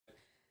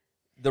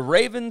The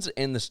Ravens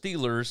and the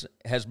Steelers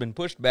has been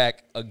pushed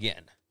back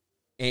again.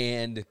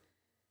 And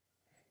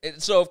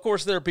so, of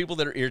course, there are people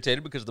that are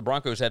irritated because the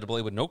Broncos had to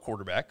play with no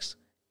quarterbacks.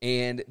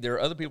 And there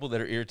are other people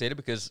that are irritated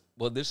because,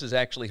 well, this is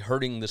actually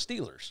hurting the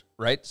Steelers,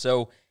 right?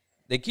 So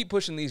they keep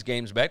pushing these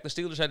games back. The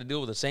Steelers had to deal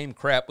with the same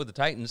crap with the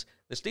Titans.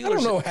 The Steelers. I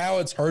don't know how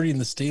it's hurting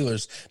the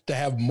Steelers to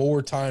have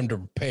more time to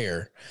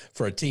prepare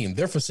for a team.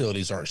 Their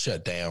facilities aren't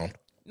shut down.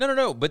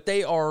 No. But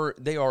they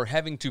are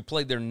having to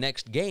play their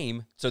next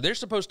game. So they're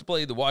supposed to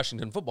play the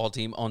Washington football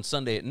team on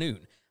Sunday at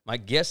noon. My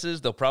guess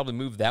is they'll probably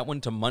move that one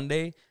to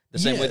Monday, the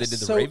same way they did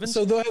the Ravens.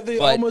 So they'll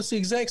have almost the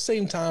exact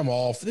same time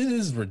off. This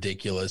is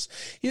ridiculous.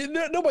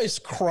 Nobody's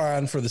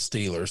crying for the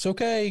Steelers,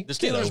 okay? The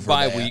Steelers'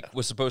 bye week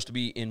was supposed to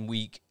be in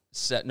week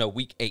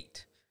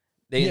 8.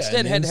 They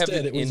instead had to have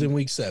it was in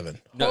week 7.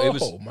 No, it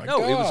was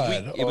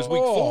it was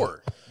week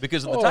 4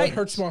 because of the Titans. It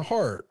hurts my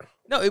heart.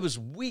 No, it was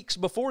weeks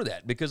before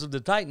that because of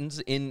the Titans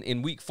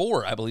in week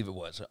 4, I believe it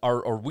was,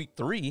 or week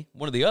 3,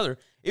 one or the other.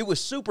 It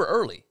was super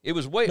early. It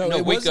was week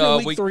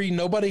 3.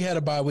 Nobody had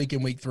a bye week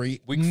in week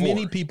 3. Week 4.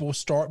 Many people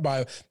start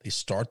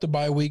the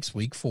bye weeks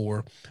week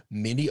 4.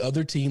 Many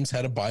other teams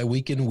had a bye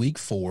week in week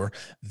 4.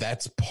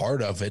 That's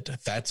part of it.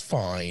 That's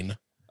fine.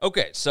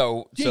 Okay,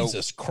 so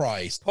Jesus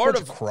Christ, part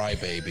of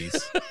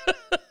crybabies.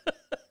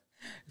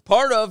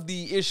 Part of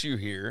the issue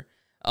here,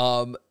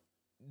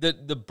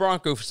 the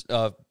Broncos.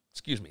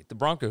 The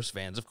Broncos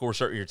fans, of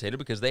course, are irritated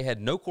because they had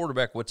no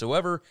quarterback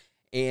whatsoever,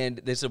 and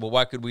they said, well,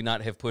 why could we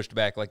not have pushed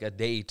back like a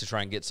day to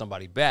try and get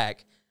somebody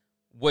back?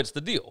 What's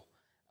the deal?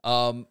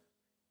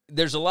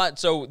 There's a lot.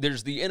 So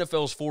there's the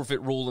NFL's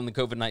forfeit rule and the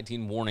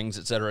COVID-19 warnings,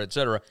 et cetera, et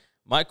cetera.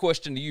 My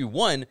question to you,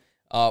 one,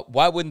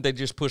 why wouldn't they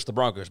just push the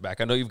Broncos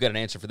back? I know you've got an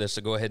answer for this,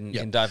 so go ahead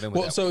and dive in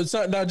with that. So it's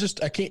not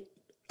just, I can't,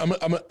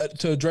 I'm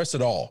to address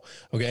it all,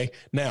 okay?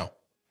 Now,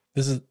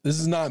 this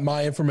is not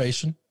my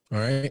information, all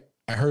right?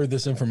 I heard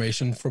this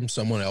information from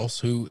someone else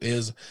who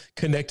is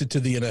connected to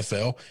the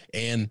NFL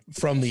and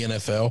from the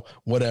NFL,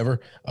 whatever.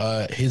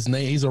 His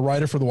name, he's a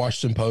writer for the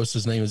Washington Post.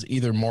 His name is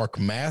either Mark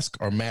Mask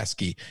or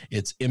Maskey.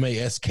 It's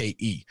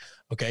Maske.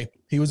 Okay.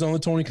 He was on the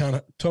Tony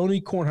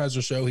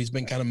Kornheiser show. He's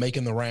been kind of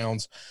making the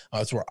rounds.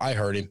 That's where I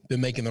heard him,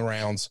 been making the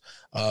rounds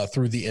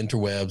through the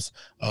interwebs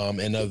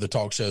and other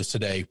talk shows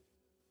today,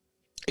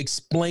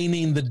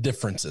 explaining the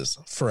differences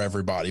for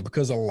everybody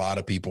because a lot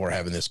of people are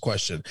having this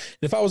question.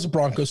 If I was a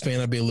Broncos fan,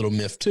 I'd be a little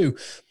miffed too.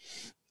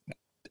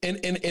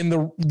 And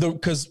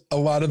because a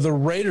lot of the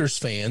Raiders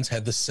fans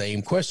had the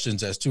same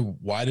questions as to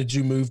why did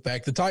you move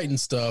back the Titan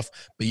stuff,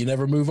 but you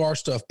never move our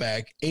stuff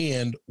back,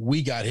 and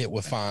we got hit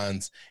with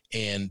fines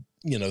and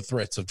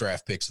threats of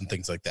draft picks and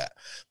things like that.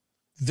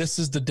 This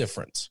is the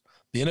difference.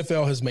 The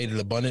NFL has made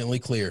it abundantly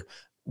clear.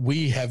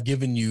 We have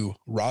given you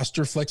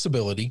roster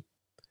flexibility.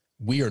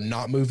 We are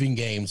not moving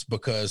games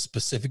because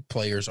specific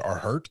players are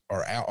hurt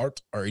or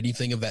out or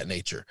anything of that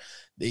nature.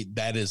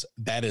 That is,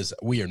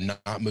 we are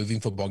not moving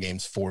football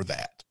games for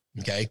that.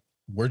 Okay.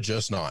 We're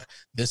just not.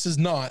 This is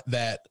not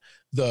that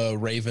the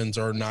Ravens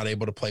are not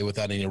able to play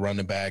without any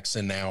running backs.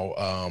 And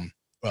now,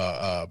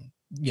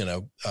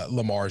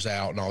 Lamar's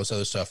out and all this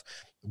other stuff.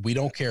 We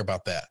don't care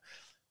about that.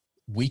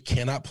 We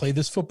cannot play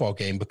this football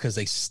game because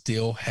they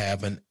still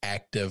have an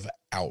active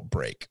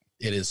outbreak.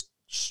 It is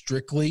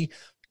strictly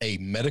a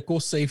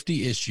medical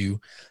safety issue.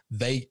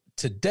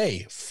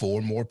 Today,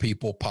 4 more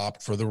people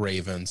popped for the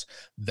Ravens.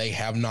 They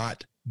have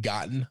not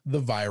gotten the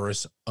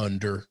virus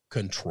under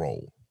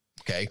control.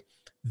 Okay.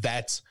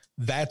 That's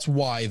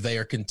why they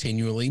are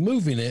continually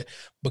moving it,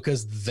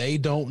 because they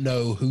don't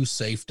know who's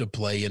safe to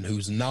play and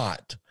who's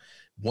not.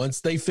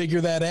 Once they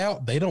figure that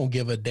out, they don't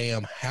give a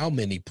damn how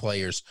many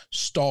players,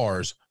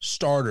 starters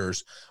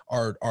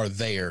are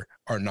there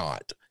or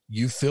not.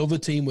 You fill the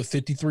team with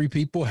 53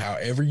 people,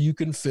 however you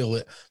can fill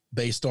it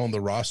based on the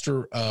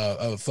roster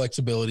of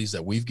flexibilities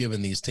that we've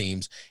given these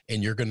teams,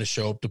 and you're going to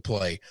show up to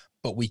play.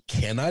 But we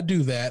cannot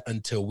do that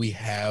until we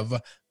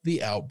have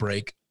the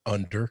outbreak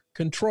under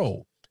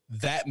control.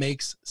 That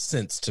makes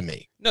sense to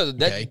me. No,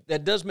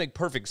 that does make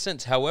perfect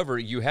sense. However,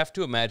 you have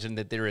to imagine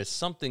that there is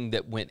something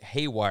that went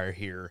haywire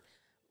here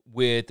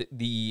with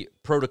the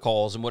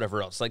protocols and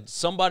whatever else. Like,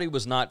 somebody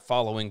was not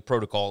following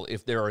protocol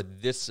if there are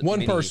this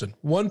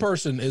one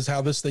person is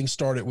how this thing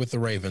started with the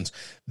Ravens.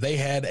 They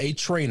had a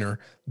trainer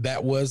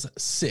that was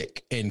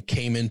sick and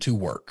came into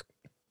work.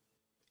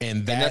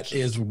 And that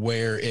is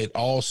where it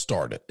all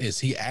started, is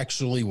he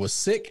actually was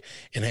sick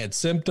and had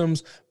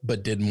symptoms,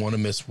 but didn't want to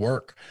miss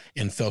work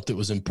and felt it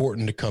was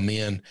important to come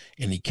in.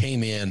 And he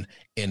came in,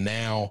 and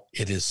now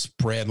it is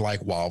spread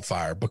like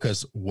wildfire,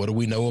 because what do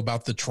we know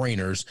about the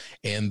trainers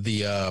and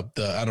the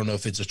I don't know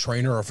if it's a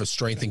trainer or if a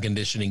strength and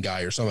conditioning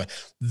guy or something.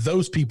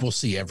 Those people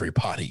see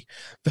everybody.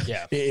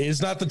 Yeah.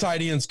 It's not the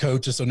tight ends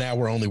coaches. So now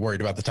we're only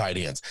worried about the tight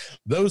ends.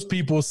 Those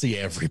people see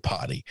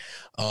everybody.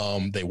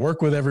 They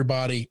work with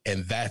everybody.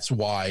 And that's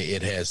why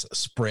it has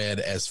spread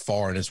as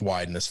far and as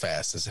wide and as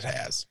fast as it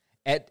has.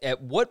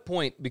 At what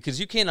point, because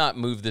you cannot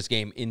move this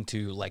game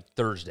into like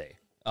Thursday.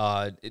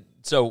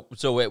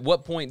 So at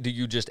what point do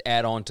you just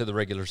add on to the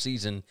regular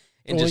season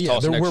and just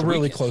toss an extra we're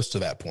really weekend. close to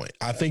that point.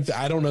 I think that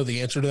I don't know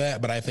the answer to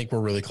that, but I think we're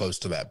really close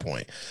to that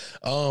point.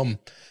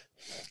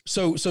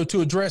 So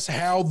to address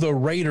how the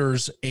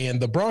Raiders and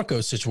the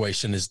Broncos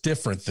situation is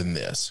different than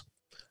this,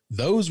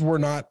 those were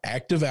not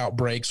active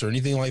outbreaks or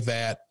anything like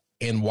that.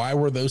 And why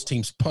were those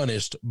teams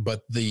punished,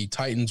 but the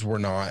Titans were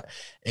not,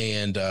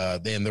 and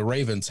then the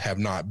Ravens have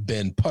not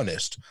been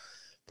punished?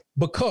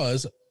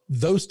 Because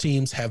those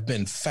teams have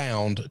been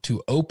found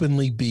to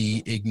openly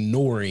be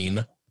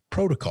ignoring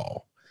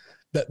protocol.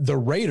 That the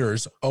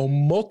Raiders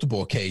on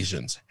multiple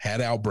occasions had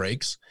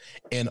outbreaks,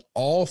 and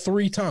all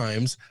 3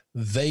 times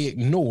they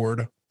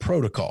ignored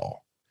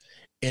protocol.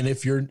 And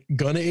if you're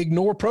going to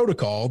ignore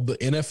protocol, the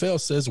NFL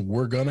says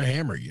we're going to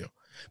hammer you,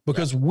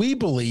 because we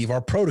believe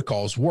our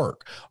protocols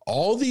work.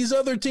 All these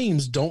other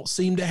teams don't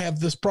seem to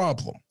have this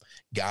problem.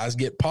 Guys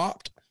get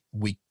popped,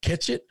 we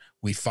catch it,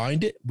 we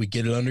find it, we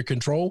get it under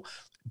control,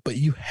 but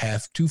you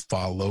have to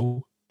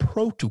follow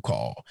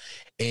protocol,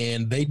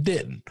 and they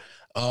didn't.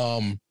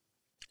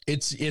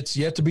 It's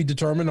yet to be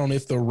determined on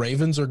if the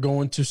Ravens are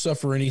going to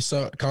suffer any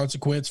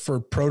consequence for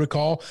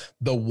protocol.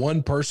 The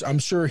one person, I'm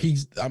sure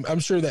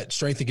that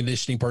strength and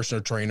conditioning person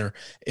or trainer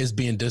is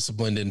being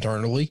disciplined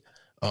internally.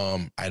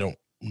 I don't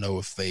know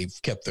if they've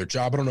kept their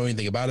job. I don't know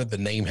anything about it. The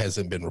name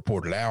hasn't been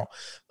reported out.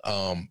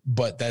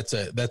 But that's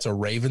a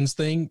Ravens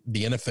thing.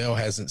 The NFL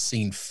hasn't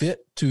seen fit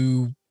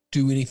to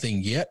do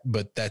anything yet,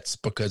 but that's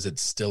because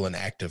it's still an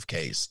active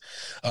case.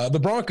 The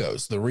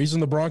Broncos, the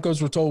reason the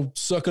Broncos were told,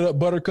 suck it up,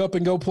 Buttercup,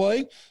 and go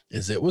play,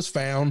 is it was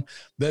found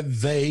that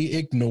they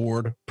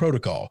ignored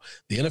protocol.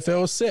 The NFL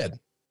has said,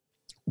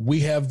 we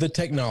have the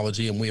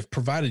technology and we have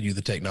provided you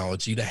the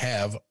technology to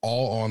have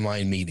all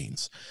online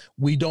meetings.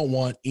 We don't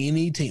want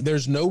any team.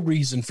 There's no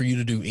reason for you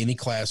to do any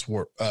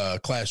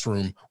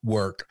classroom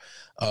work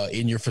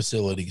in your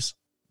facilities.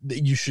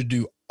 You should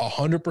do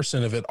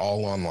 100% of it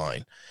all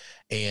online.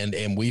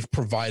 And we've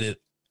provided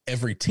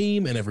every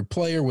team and every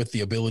player with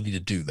the ability to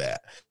do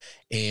that.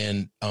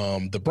 And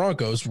the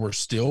Broncos were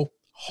still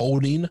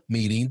holding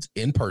meetings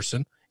in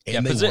person,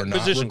 and they were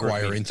not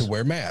requiring to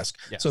wear masks.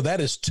 Yeah. So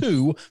that is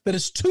two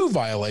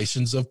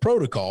violations of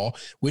protocol,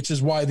 which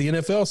is why the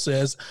NFL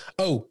says,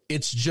 oh,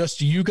 it's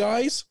just you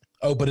guys.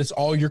 Oh, but it's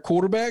all your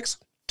quarterbacks.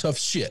 Tough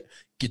shit.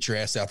 Get your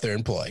ass out there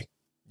and play.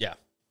 Yeah.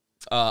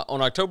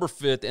 On October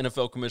 5th,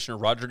 NFL Commissioner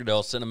Roger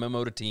Goodell sent a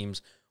memo to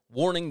teams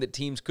warning that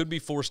teams could be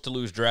forced to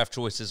lose draft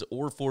choices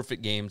or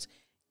forfeit games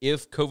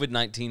if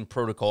COVID-19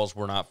 protocols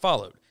were not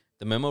followed.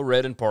 The memo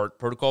read in part,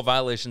 protocol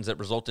violations that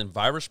result in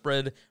virus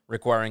spread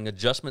requiring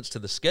adjustments to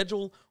the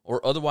schedule or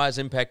otherwise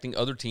impacting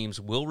other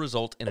teams will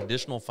result in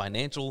additional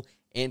financial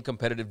and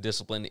competitive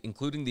discipline,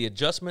 including the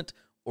adjustment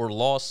or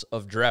loss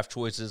of draft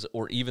choices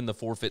or even the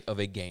forfeit of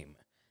a game.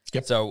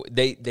 Yep. So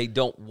they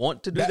don't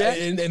want to do that.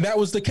 And that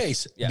was the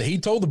case. Yeah. He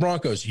told the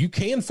Broncos, you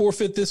can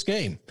forfeit this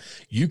game.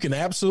 You can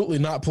absolutely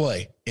not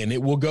play, and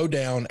it will go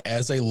down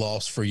as a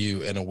loss for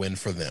you and a win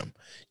for them.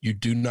 You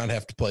do not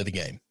have to play the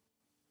game.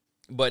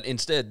 But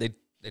instead,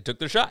 they took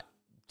their shot.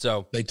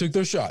 So they took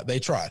their shot. They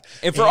tried.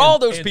 And for all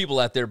those people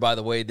out there, by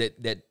the way,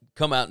 that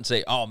come out and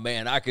say, oh,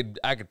 man, I could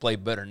play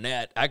better than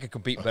that. I could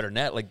compete better than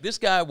that. Like, this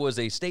guy was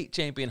a state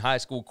champion high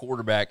school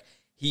quarterback.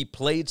 He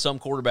played some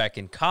quarterback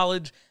in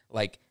college.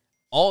 Like,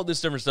 all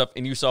this different stuff,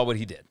 and you saw what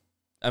he did.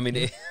 I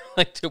mean,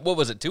 what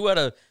was it? 2 out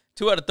of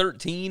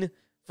 13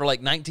 for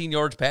like 19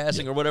 yards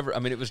passing or whatever. I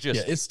mean, it was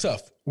just it's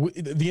tough.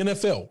 The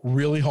NFL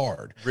really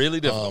hard, really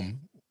difficult.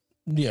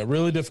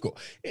 Really difficult.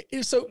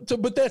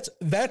 But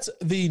that's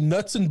the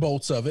nuts and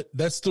bolts of it.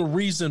 That's the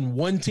reason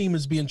one team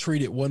is being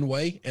treated one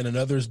way and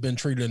another has been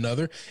treated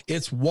another.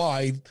 It's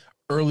why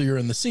earlier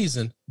in the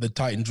season, the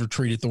Titans were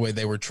treated the way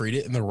they were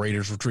treated and the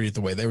Raiders were treated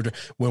the way they were.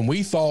 When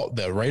we thought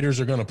the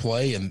Raiders are going to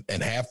play and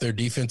half their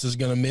defense is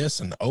going to miss,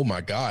 and oh my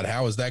God,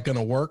 how is that going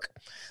to work?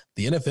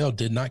 The NFL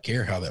did not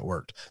care how that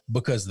worked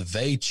because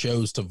they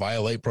chose to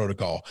violate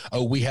protocol.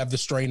 Oh, we have the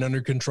strain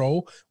under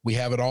control. We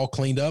have it all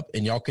cleaned up,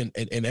 and y'all can,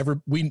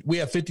 we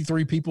have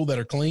 53 people that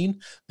are clean.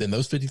 Then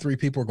those 53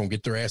 people are going to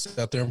get their ass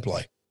out there and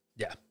play.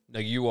 Yeah. No,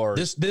 you are.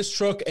 This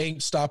truck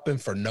ain't stopping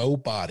for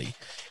nobody,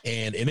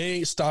 and it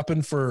ain't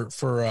stopping for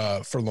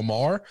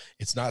Lamar.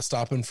 It's not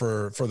stopping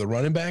for the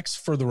running backs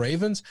for the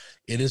Ravens.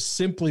 It is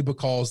simply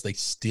because they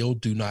still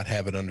do not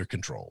have it under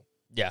control.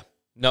 Yeah.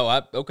 No,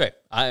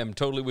 I am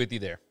totally with you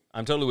there.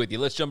 I'm totally with you.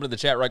 Let's jump into the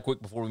chat right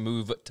quick before we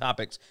move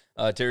topics.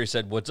 Terry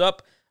said, "What's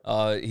up?"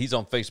 He's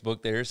on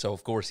Facebook there, so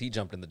of course he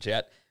jumped in the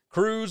chat.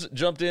 Cruz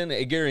jumped in.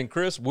 Hey, Gary and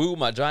Chris, woo,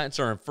 my Giants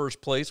are in first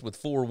place with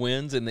 4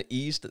 wins in the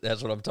East.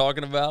 That's what I'm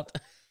talking about.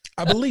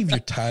 I believe you're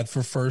tied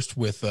for first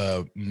with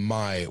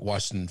my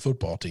Washington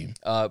football team.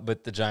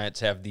 But the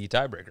Giants have the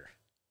tiebreaker.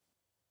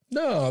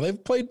 No,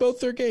 they've played both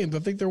their games. I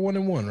think they're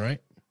 1-1, right?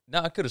 No,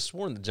 I could have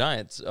sworn the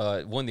Giants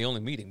won the only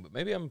meeting, but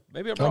maybe I'm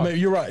wrong. Oh, maybe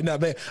you're right. No,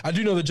 I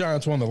do know the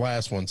Giants won the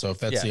last one, so if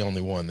that's the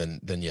only one,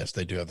 then yes,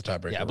 they do have the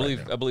tiebreaker. Yeah,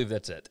 I believe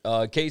that's it.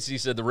 Casey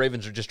said the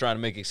Ravens are just trying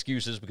to make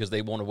excuses because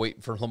they want to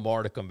wait for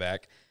Lamar to come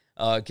back.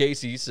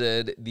 Casey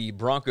said the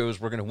Broncos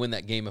were going to win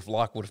that game if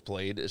Locke would have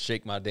played.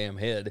 Shake my damn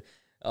head.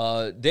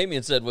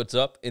 Damien said, "What's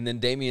up?" And then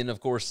Damien, of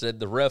course, said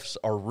the refs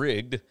are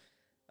rigged.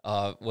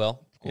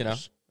 Well, you know,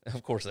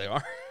 of course they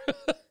are.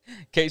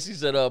 Casey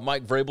said,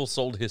 Mike Vrabel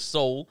sold his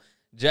soul.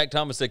 Jack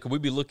Thomas said, could we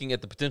be looking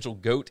at the potential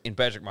GOAT in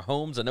Patrick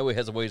Mahomes? I know he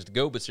has a ways to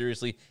go, but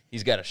seriously,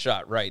 he's got a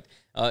shot, right?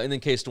 And then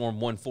K-Storm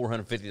won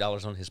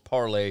 $450 on his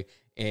parlay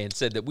and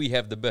said that we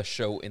have the best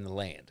show in the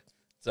land.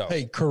 So,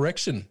 hey,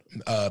 correction,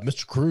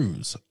 Mr.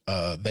 Cruz,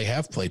 they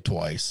have played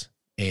twice,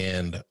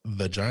 and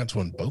the Giants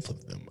won both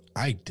of them.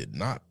 I did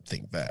not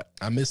think that.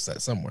 I missed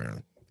that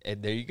somewhere.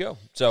 And there you go.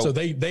 So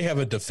they have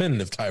a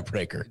definitive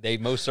tiebreaker. They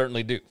most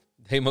certainly do.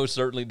 They most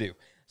certainly do.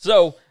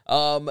 So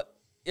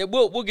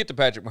we'll get to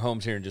Patrick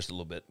Mahomes here in just a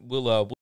little bit. We'll